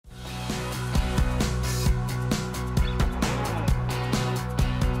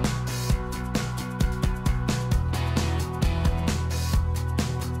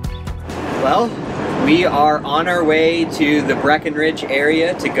Well, we are on our way to the Breckenridge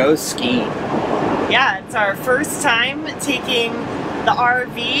area to go skiing. Yeah, it's our first time taking the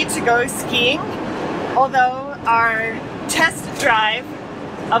RV to go skiing, although our test drive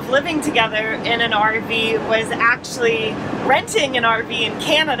of living together in an RV was actually renting an RV in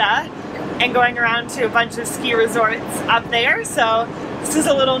Canada and going around to a bunch of ski resorts up there. So this is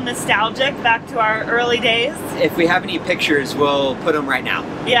a little nostalgic back to our early days. If we have any pictures, we'll put them right now.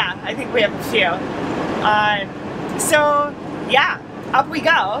 Yeah, I think we have a few. So yeah, up we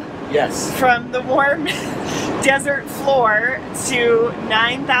go. Yes. From the warm desert floor to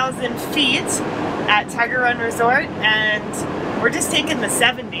 9,000 feet at Tiger Run Resort, and we're just taking the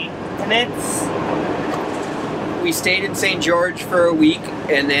 70, and we stayed in St. George for a week,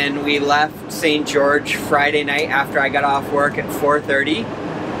 and then we left St. George Friday night after I got off work at 4:30,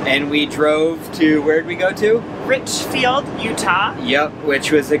 and we drove to, where'd we go to? Richfield, Utah. Yep,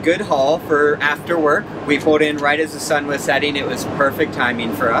 which was a good haul for after work. We pulled in right as the sun was setting. It was perfect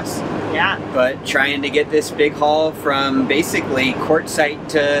timing for us. Yeah. But trying to get this big haul from basically Quartzsite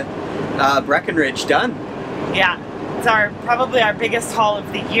to Breckenridge done. Yeah. It's probably our biggest haul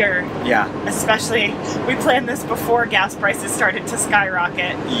of the year. Yeah. Especially, we planned this before gas prices started to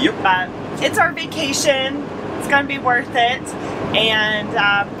skyrocket. Yep. But it's our vacation. It's gonna be worth it. And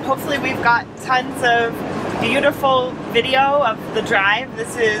hopefully we've got tons of beautiful video of the drive.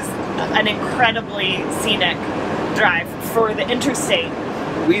 This is an incredibly scenic drive for the interstate.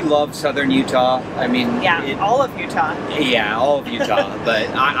 We love southern Utah. I mean, yeah, all of Utah. Yeah, all of Utah, but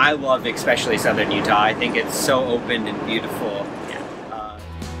I love especially southern Utah. I think it's so open and beautiful. Yeah.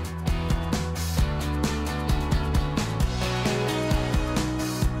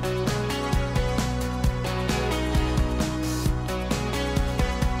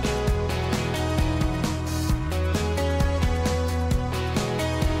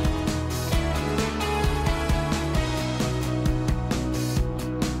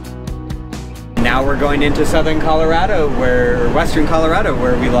 Now we're going into southern Colorado, western Colorado,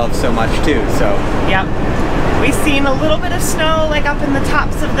 where we love so much too, so. Yep. We've seen a little bit of snow like up in the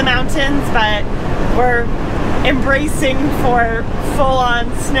tops of the mountains, but we're embracing for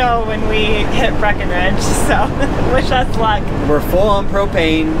full-on snow when we hit Breckenridge, so wish us luck. We're full on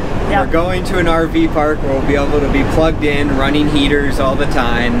propane. Yep. We're going to an RV park where we'll be able to be plugged in, running heaters all the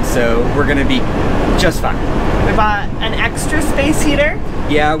time, so we're gonna be just fine. We bought an extra space heater.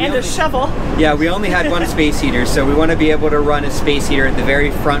 Yeah, and a shovel. Yeah, we only had one space heater, so we want to be able to run a space heater at the very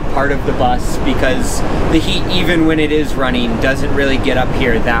front part of the bus because the heat, even when it is running, doesn't really get up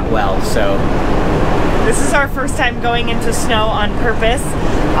here that well, so. This is our first time going into snow on purpose.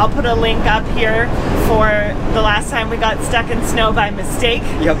 I'll put a link up here for the last time we got stuck in snow by mistake.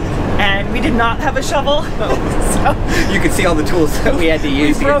 Yep. And we did not have a shovel. So you can see all the tools that we had to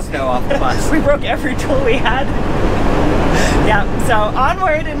use to get snow off the bus. We broke every tool we had. Yeah, so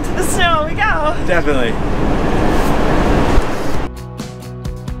onward into the snow we go. Definitely.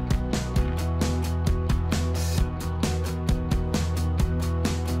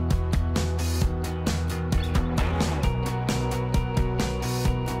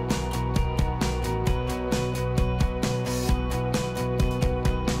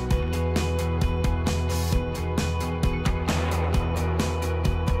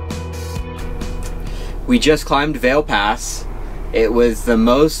 We just climbed Vail Pass. It was the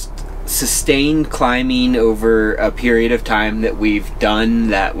most sustained climbing over a period of time that we've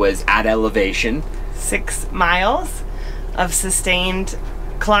done that was at elevation. 6 miles of sustained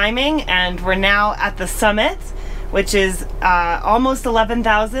climbing, and we're now at the summit, which is almost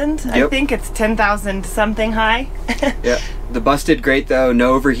 11,000. Yep. I think it's 10,000 something high. Yeah, the bus did great though,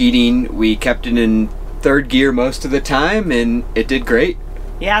 no overheating. We kept it in third gear most of the time and it did great.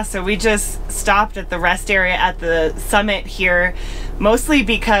 Yeah, so we just stopped at the rest area at the summit here, mostly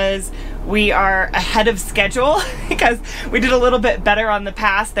because we are ahead of schedule because we did a little bit better on the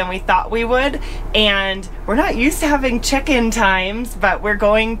pass than we thought we would, and we're not used to having check-in times, but we're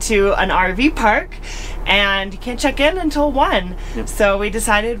going to an RV park and you can't check in until 1. Yep. So we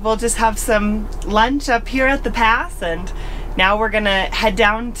decided we'll just have some lunch up here at the pass, and now we're gonna head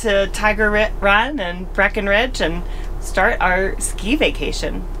down to Tiger Run and Breckenridge and start our ski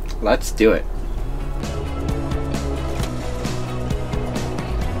vacation. Let's do it.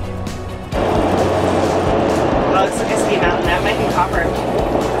 Oh, it's like a ski mountain. That might be copper.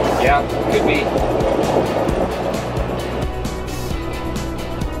 Yeah, could be.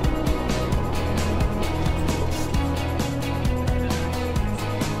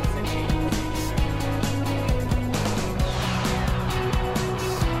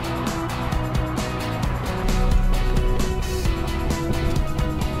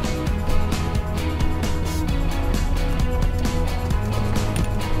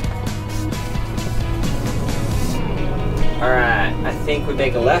 Alright, I think we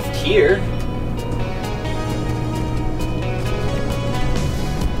make a left here.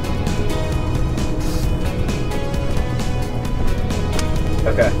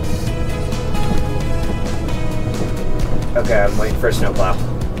 Okay. Okay, I'm waiting for a snowplow.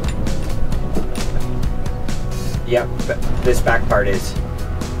 Yep, this back part is.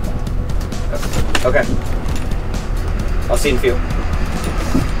 Okay. I'll see you in a few.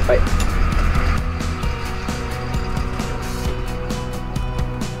 Bye.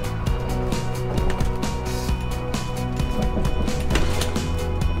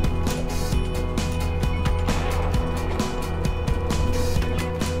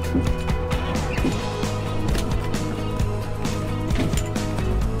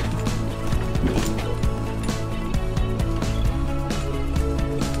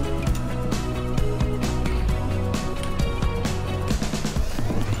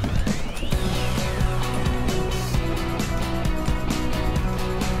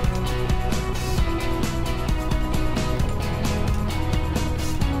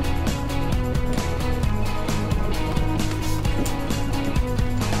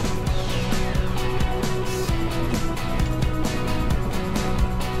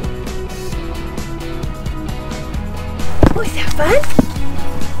 Was that fun?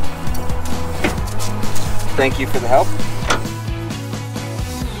 Thank you for the help.